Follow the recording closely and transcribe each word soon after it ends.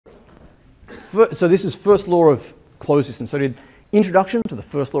So this is first law of closed systems. So I did introduction to the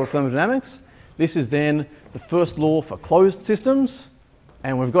first law of thermodynamics. This is then the first law for closed systems.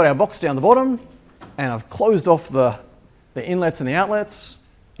 And we've got our box down the bottom. And I've closed off the inlets and the outlets.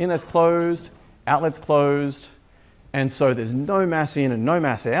 Inlets closed, outlets closed. And so there's no mass in and no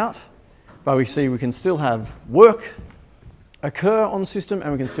mass out. But we see we can still have work occur on the system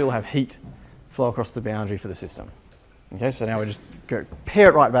and we can still have heat flow across the boundary for the system. Okay, so now we just go pare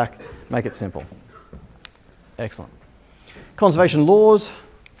it right back, make it simple. Excellent. Conservation laws,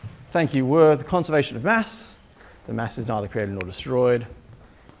 thank you, were the conservation of mass. The mass is neither created nor destroyed,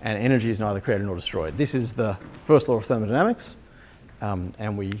 and energy is neither created nor destroyed. This is the first law of thermodynamics,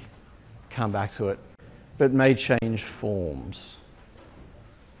 and we come back to it, but may change forms.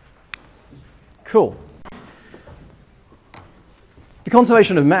 Cool. The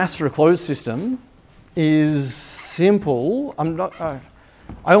conservation of mass for a closed system is simple. I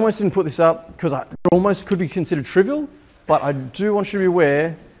almost didn't put this up because it almost could be considered trivial, but I do want you to be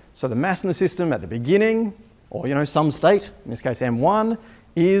aware. So the mass in the system at the beginning, or some state, in this case M1,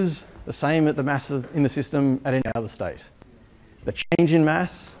 is the same at the mass in the system at any other state. The change in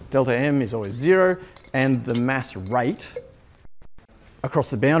mass, delta M, is always 0, and the mass rate across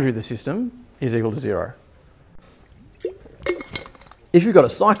the boundary of the system is equal to 0. If you've got a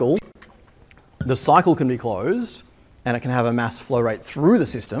cycle, the cycle can be closed and it can have a mass flow rate through the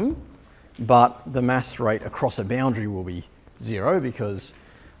system, but the mass rate across a boundary will be 0 because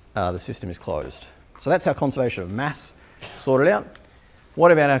the system is closed. So that's our conservation of mass sorted out.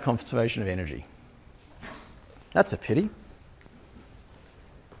 What about our conservation of energy? That's a pity.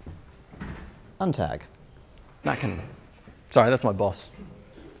 Untag. Sorry, that's my boss.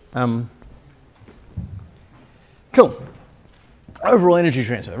 Cool. Overall energy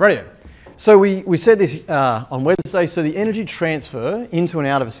transfer, radio. So we said this on Wednesday, so the energy transfer into and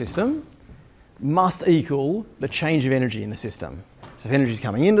out of a system must equal the change of energy in the system. So if energy is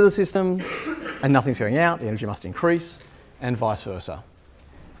coming into the system and nothing's going out, the energy must increase, and vice versa.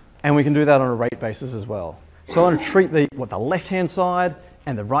 And we can do that on a rate basis as well. So I want to treat the left-hand side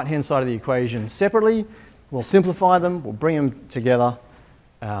and the right-hand side of the equation separately. We'll simplify them, we'll bring them together,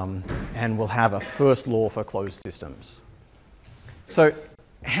 and we'll have a first law for closed systems. So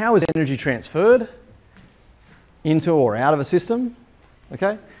how is energy transferred into or out of a system?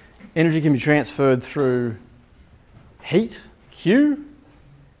 Okay, energy can be transferred through heat, Q,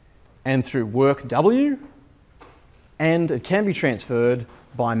 and through work, W, and it can be transferred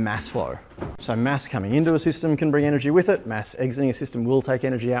by mass flow. So mass coming into a system can bring energy with it, mass exiting a system will take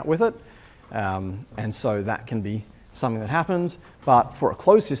energy out with it, and so that can be something that happens. But for a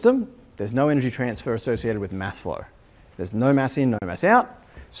closed system, there's no energy transfer associated with mass flow. There's no mass in, no mass out.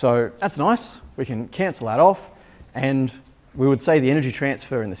 So that's nice. We can cancel that off. And we would say the energy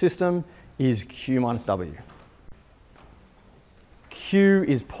transfer in the system is Q minus W. Q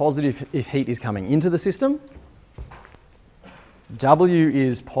is positive if heat is coming into the system. W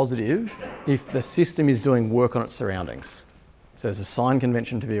is positive if the system is doing work on its surroundings. So there's a sign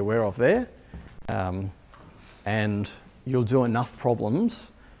convention to be aware of there. And you'll do enough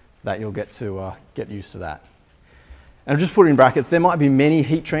problems that you'll get used to that. And I've just put it in brackets, there might be many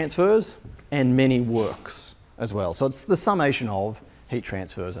heat transfers and many works as well. So it's the summation of heat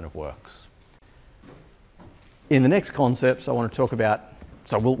transfers and of works. In the next concepts, I want to talk about,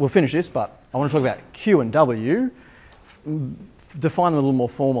 so we'll finish this, but I want to talk about Q and W, define them a little more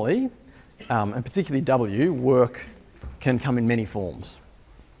formally, and particularly W, work can come in many forms.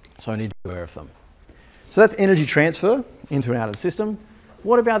 So I need to be aware of them. So that's energy transfer into and out of the system.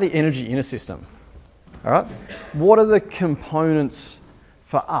 What about the energy in a system? All right, what are the components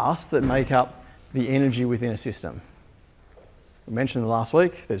for us that make up the energy within a system? We mentioned last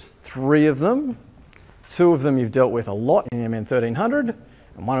week, there's 3 of them. 2 of them you've dealt with a lot in MN 1300,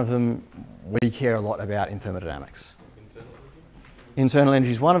 and one of them we care a lot about in thermodynamics. Internal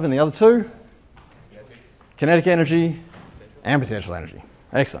energy is one of them, the other 2? Kinetic energy and potential energy.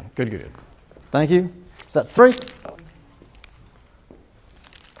 Excellent, good. Thank you. So that's 3.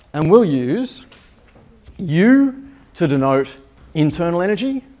 And we'll use U to denote internal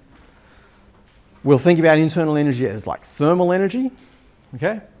energy. We'll think about internal energy as like thermal energy,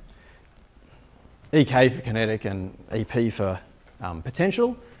 okay? EK for kinetic and EP for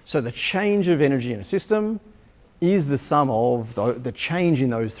potential. So the change of energy in a system is the sum of the change in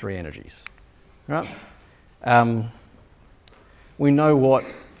those 3 energies, right? We know what,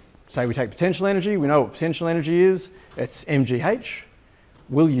 say we take potential energy, we know what potential energy is, it's mgh.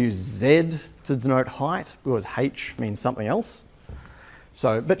 We'll use Z to denote height because h means something else.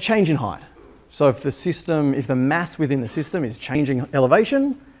 So, but change in height. So if the mass within the system is changing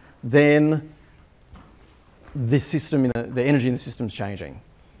elevation, then this system, the energy in the system is changing.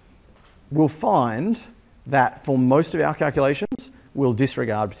 We'll find that for most of our calculations, we'll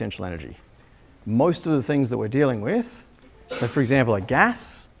disregard potential energy. Most of the things that we're dealing with, so for example, a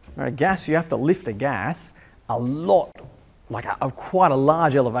gas, right? Gas, you have to lift a gas a lot, like quite a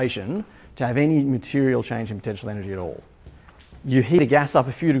large elevation to have any material change in potential energy at all. You heat a gas up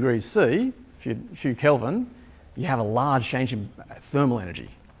a few degrees C, a few Kelvin, you have a large change in thermal energy.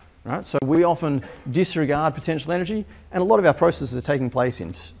 Right? So we often disregard potential energy, and a lot of our processes are taking place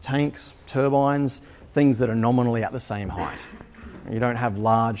in tanks, turbines, things that are nominally at the same height. You don't have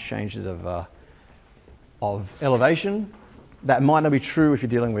large changes of elevation. That might not be true if you're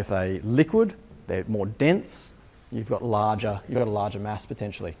dealing with a liquid. They're more dense. You've got a larger mass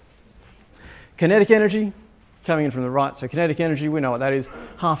potentially. Kinetic energy, coming in from the right. So kinetic energy, we know what that is,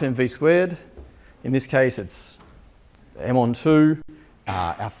 half mv squared. In this case, it's m on 2.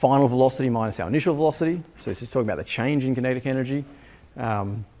 Our final velocity minus our initial velocity. So this is talking about the change in kinetic energy.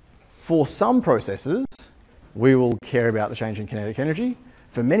 For some processes, we will care about the change in kinetic energy.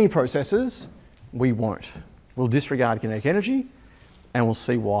 For many processes, we won't. We'll disregard kinetic energy, and we'll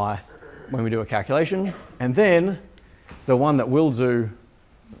see why when we do a calculation. And then the one that we'll do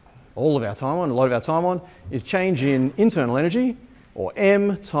all of our time on, a lot of our time on, is change in internal energy, or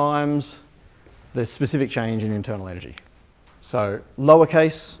m times the specific change in internal energy. So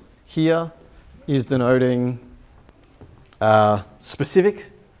lowercase here is denoting specific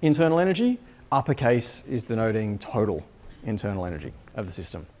internal energy. Uppercase is denoting total internal energy of the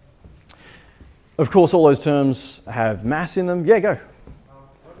system. Of course, all those terms have mass in them. Yeah, go.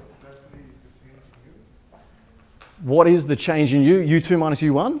 What is the change in U? U2 minus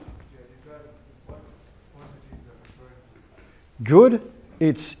U1? Good.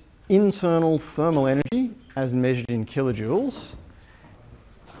 It's internal thermal energy as measured in kilojoules.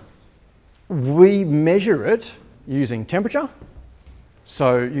 We measure it using temperature.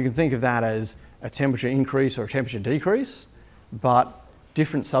 So you can think of that as a temperature increase or a temperature decrease, but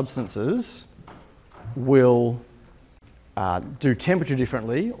different substances will do temperature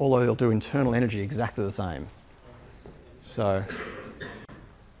differently, although they'll do internal energy exactly the same. So,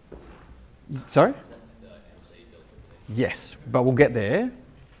 sorry? Yes, but we'll get there.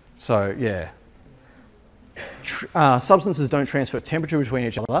 So, yeah. Substances don't transfer temperature between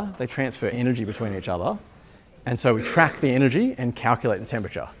each other, they transfer energy between each other. And so we track the energy and calculate the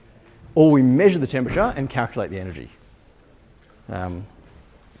temperature. Or we measure the temperature and calculate the energy.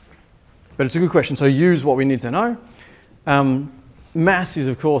 But it's a good question, so use what we need to know. Mass is,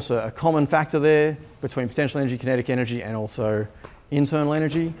 of course, a common factor there between potential energy, kinetic energy, and also internal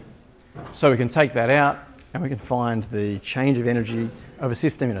energy. So we can take that out and we can find the change of energy of a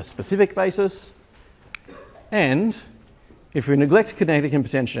system in a specific basis. And if we neglect kinetic and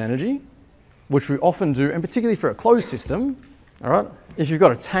potential energy, which we often do, and particularly for a closed system, all right, if you've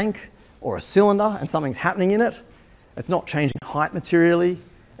got a tank or a cylinder and something's happening in it, it's not changing height materially,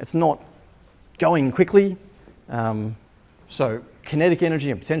 it's not going quickly, so kinetic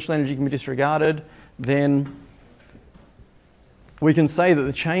energy and potential energy can be disregarded, then we can say that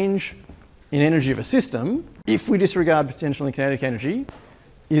the change in energy of a system, if we disregard potential and kinetic energy,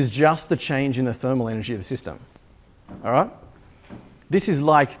 is just the change in the thermal energy of the system. All right? This is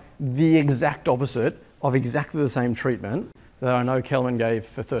like the exact opposite of exactly the same treatment that I know Kelman gave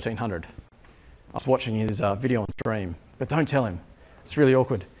for 1300. I was watching his video on stream, but don't tell him. It's really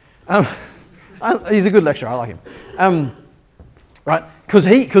awkward. He's a good lecturer, I like him. Right? Because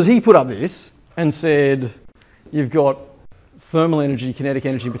he put up this and said, you've got thermal energy, kinetic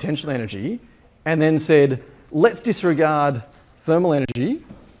energy, potential energy, and then said, let's disregard thermal energy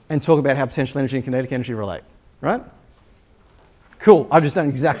and talk about how potential energy and kinetic energy relate, right? Cool, I've just done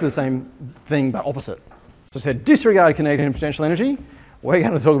exactly the same thing, but opposite. So I said, disregard kinetic and potential energy, we're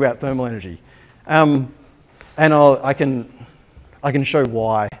going to talk about thermal energy. And I can show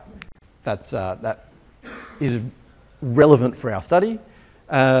why that is relevant for our study,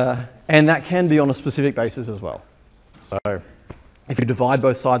 and that can be on a specific basis as well. So if you divide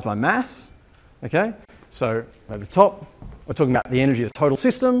both sides by mass, okay, so at the top, we're talking about the energy of the total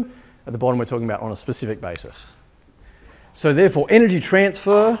system. At the bottom, we're talking about on a specific basis. So therefore, energy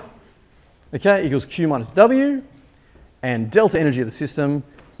transfer, okay, equals Q minus W, and delta energy of the system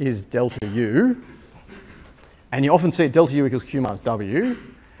is delta U. And you often see it delta U equals Q minus W,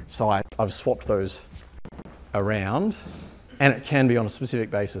 so I've swapped those around, and it can be on a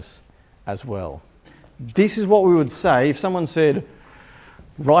specific basis as well. This is what we would say if someone said,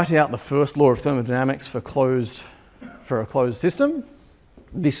 write out the first law of thermodynamics for a closed system.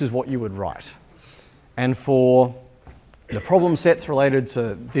 This is what you would write. And for the problem sets related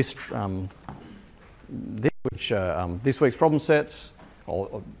to this, this week's problem sets,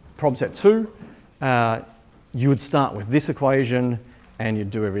 or problem set 2, you would start with this equation and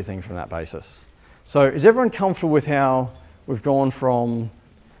you'd do everything from that basis. So is everyone comfortable with how we've gone from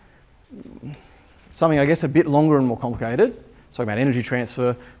something, I guess, a bit longer and more complicated? Talking about energy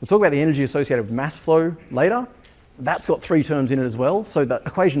transfer. We'll talk about the energy associated with mass flow later. That's got 3 terms in it as well. So the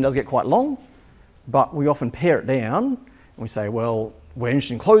equation does get quite long, but we often pare it down and we say, well, we're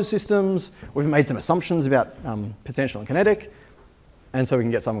interested in closed systems. We've made some assumptions about potential and kinetic. And so we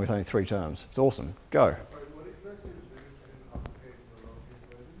can get something with only 3 terms. It's awesome. Go.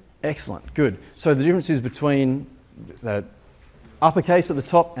 Excellent. Good. So the difference is between the uppercase at the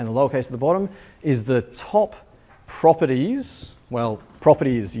top and the lowercase at the bottom is the top properties, well,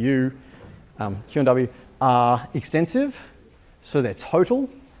 property is U, Q and W, are extensive, so they're total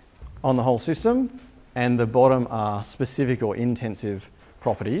on the whole system, and the bottom are specific or intensive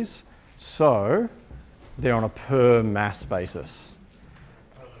properties, so they're on a per mass basis.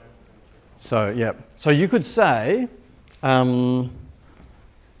 So, yeah, so you could say, let's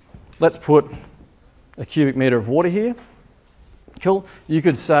put a cubic metre of water here. Cool. You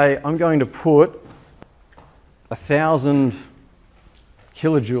could say, I'm going to put 1,000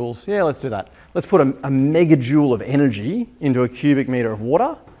 kilojoules. Yeah, let's do that. Let's put a megajoule of energy into a cubic metre of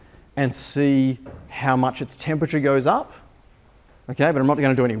water and see how much its temperature goes up. Okay, but I'm not going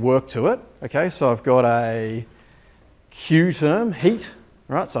to do any work to it. Okay, so I've got a Q term, heat.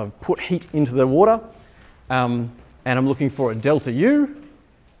 Right, so I've put heat into the water, and I'm looking for a delta U,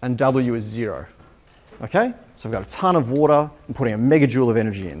 and W is 0. Okay, so I've got a ton of water and putting a megajoule of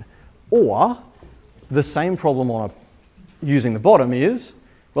energy in. Or the same problem on using the bottom is,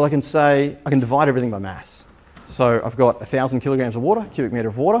 well, I can say I can divide everything by mass. So I've got 1,000 kilograms of water, cubic metre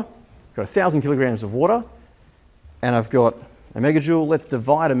of water. I've got 1,000 kilograms of water, and I've got a megajoule. Let's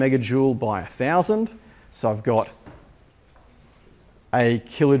divide a megajoule by 1,000. So I've got a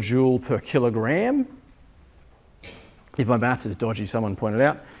kilojoule per kilogram. If my maths is dodgy, someone pointed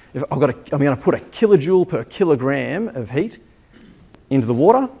out. If I'm going to put a kilojoule per kilogram of heat into the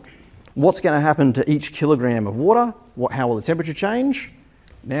water. What's going to happen to each kilogram of water? How will the temperature change?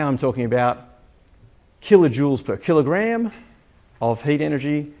 Now I'm talking about kilojoules per kilogram of heat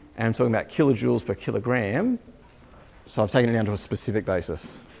energy, and I'm talking about kilojoules per kilogram. So I've taken it down to a specific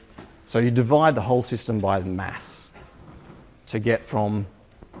basis. So you divide the whole system by the mass to get from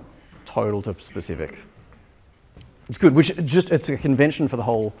total to specific. It's good, it's a convention for the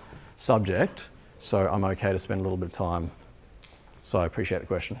whole subject, so I'm okay to spend a little bit of time. So I appreciate the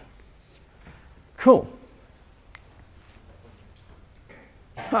question. Cool.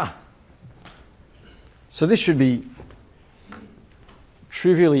 So this should be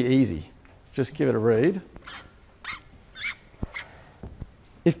trivially easy. Just give it a read.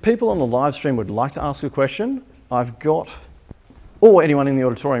 If people on the live stream would like to ask a question, I've got, or anyone in the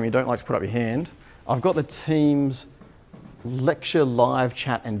auditorium, you don't like to put up your hand, I've got the Teams lecture live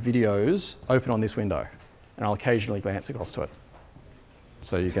chat and videos open on this window, and I'll occasionally glance across to it.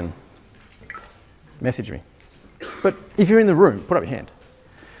 So you can message me. But if you're in the room, put up your hand.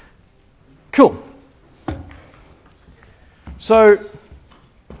 Cool. So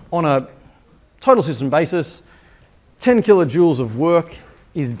on a total system basis, 10 kilojoules of work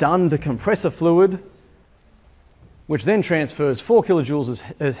is done to compress a fluid, which then transfers 4 kilojoules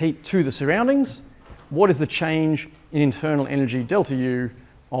as heat to the surroundings. What is the change in internal energy, delta U,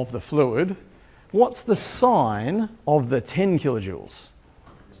 of the fluid? What's the sign of the 10 kilojoules?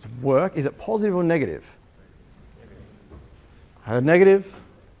 Work, is it positive or negative? I heard negative.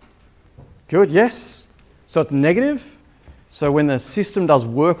 Good, yes. So it's negative. So when the system does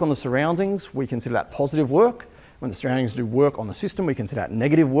work on the surroundings, we consider that positive work. When the surroundings do work on the system, we consider that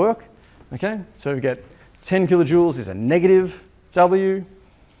negative work. Okay, so we get 10 kilojoules is a negative W,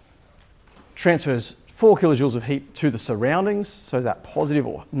 transfers 4 kilojoules of heat to the surroundings, so is that positive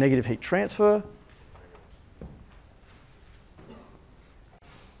or negative heat transfer?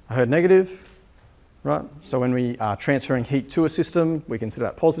 I heard negative, right? So when we are transferring heat to a system, we consider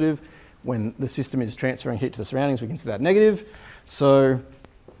that positive. When the system is transferring heat to the surroundings, we consider that negative. So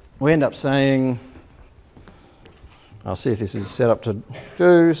we end up saying, I'll see if this is set up to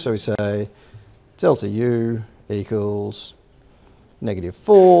do, so we say delta U equals negative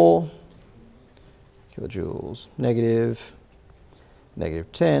 4 kilojoules, negative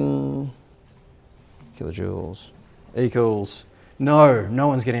 10 kilojoules equals, no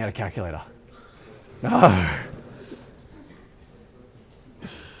one's getting out a calculator. No.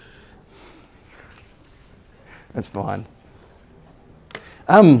 That's fine.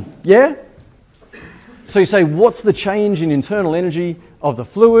 Yeah? So you say, what's the change in internal energy of the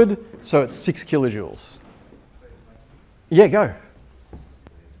fluid, so it's 6 kilojoules. Yeah, go.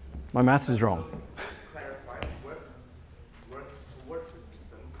 My maths is wrong. Work towards the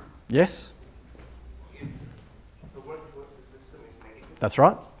system. Yes? Is the work towards the system is negative, That's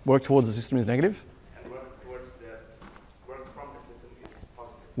right. Work towards the system is negative. and work from the system is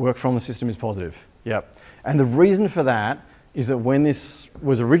positive. Work from the system is positive. Yep. And the reason for that is that when this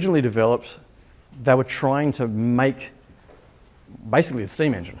was originally developed, they were trying to make basically the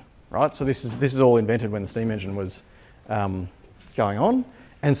steam engine, right? So this is all invented when the steam engine was going on.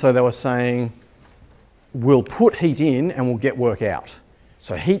 And so they were saying, we'll put heat in and we'll get work out.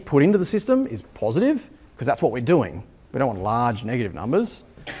 So heat put into the system is positive because that's what we're doing. We don't want large negative numbers,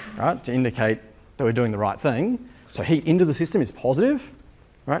 right, to indicate that we're doing the right thing. So heat into the system is positive,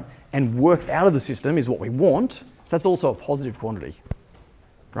 right? And work out of the system is what we want. So that's also a positive quantity,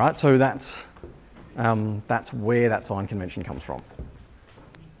 right? So that's where that sign convention comes from.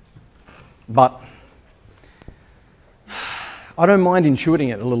 But I don't mind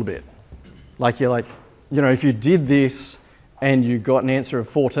intuiting it a little bit. Like you're like, you know, if you did this and you got an answer of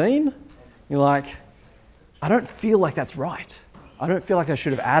 14, you're like, I don't feel like that's right. I don't feel like I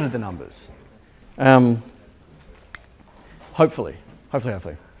should have added the numbers. Hopefully.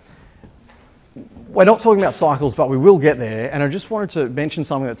 We're not talking about cycles, but we will get there. And I just wanted to mention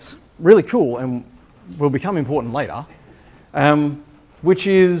something that's really cool and will become important later, which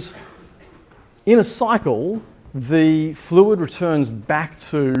is in a cycle, the fluid returns back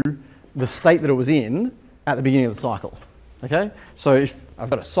to the state that it was in at the beginning of the cycle. Okay? So if I've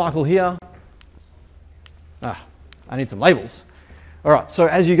got a cycle here, I need some labels. All right, so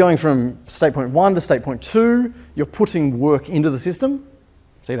as you're going from state point 1 to state point 2, you're putting work into the system.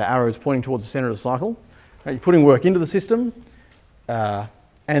 See, the arrow is pointing towards the center of the cycle. Right, you're putting work into the system.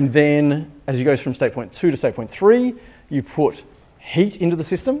 And then as you go from state point 2 to state point 3, you put heat into the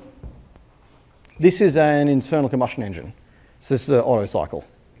system. This is an internal combustion engine. So this is an Otto cycle,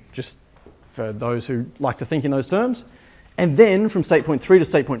 just for those who like to think in those terms. And then from state point 3 to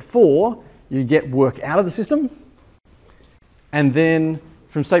state point 4, you get work out of the system. And then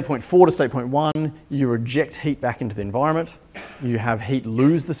from state point 4 to state point 1, you reject heat back into the environment. You have heat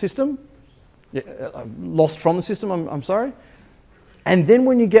lose the system, lost from the system, I'm sorry. And then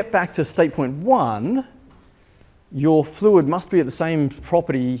when you get back to state point 1, your fluid must be at the same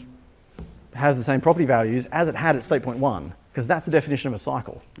property, has the same property values as it had at state point 1, because that's the definition of a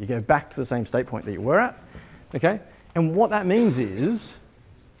cycle. You go back to the same state point that you were at, okay? And what that means is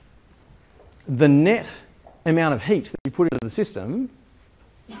the net amount of heat that you put into the system,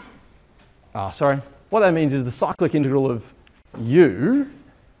 what that means is the cyclic integral of U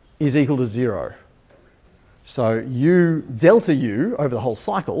is equal to 0. So U, delta U over the whole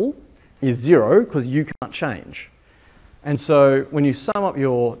cycle is 0 because U can't change. And so when you sum up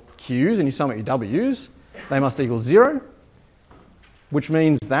your Q's and you sum up your W's, they must equal 0, which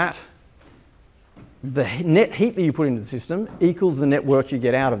means that the net heat that you put into the system equals the net work you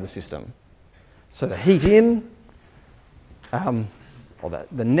get out of the system. So the heat in,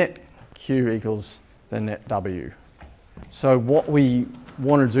 the net Q equals the net W. So what we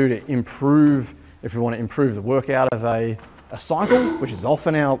want to do to improve, if we want to improve the work out of a cycle, which is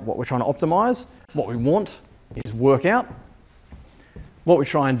often what we're trying to optimize, what we want is work out. What we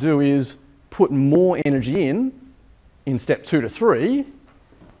try and do is put more energy in step 2 to 3,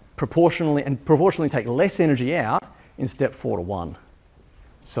 proportionally take less energy out in step 4 to 1.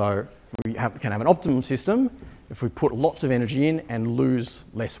 So we can have an optimum system if we put lots of energy in and lose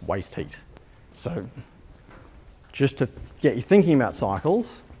less waste heat. So just to get you thinking about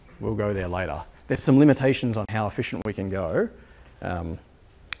cycles, we'll go there later. There's some limitations on how efficient we can go, and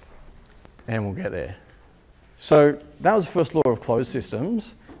we'll get there. So that was the first law of closed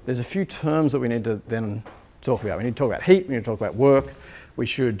systems. There's a few terms that we need to then talk about. We need to talk about heat, we need to talk about work, we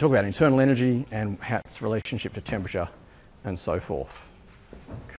should talk about internal energy and its relationship to temperature and so forth.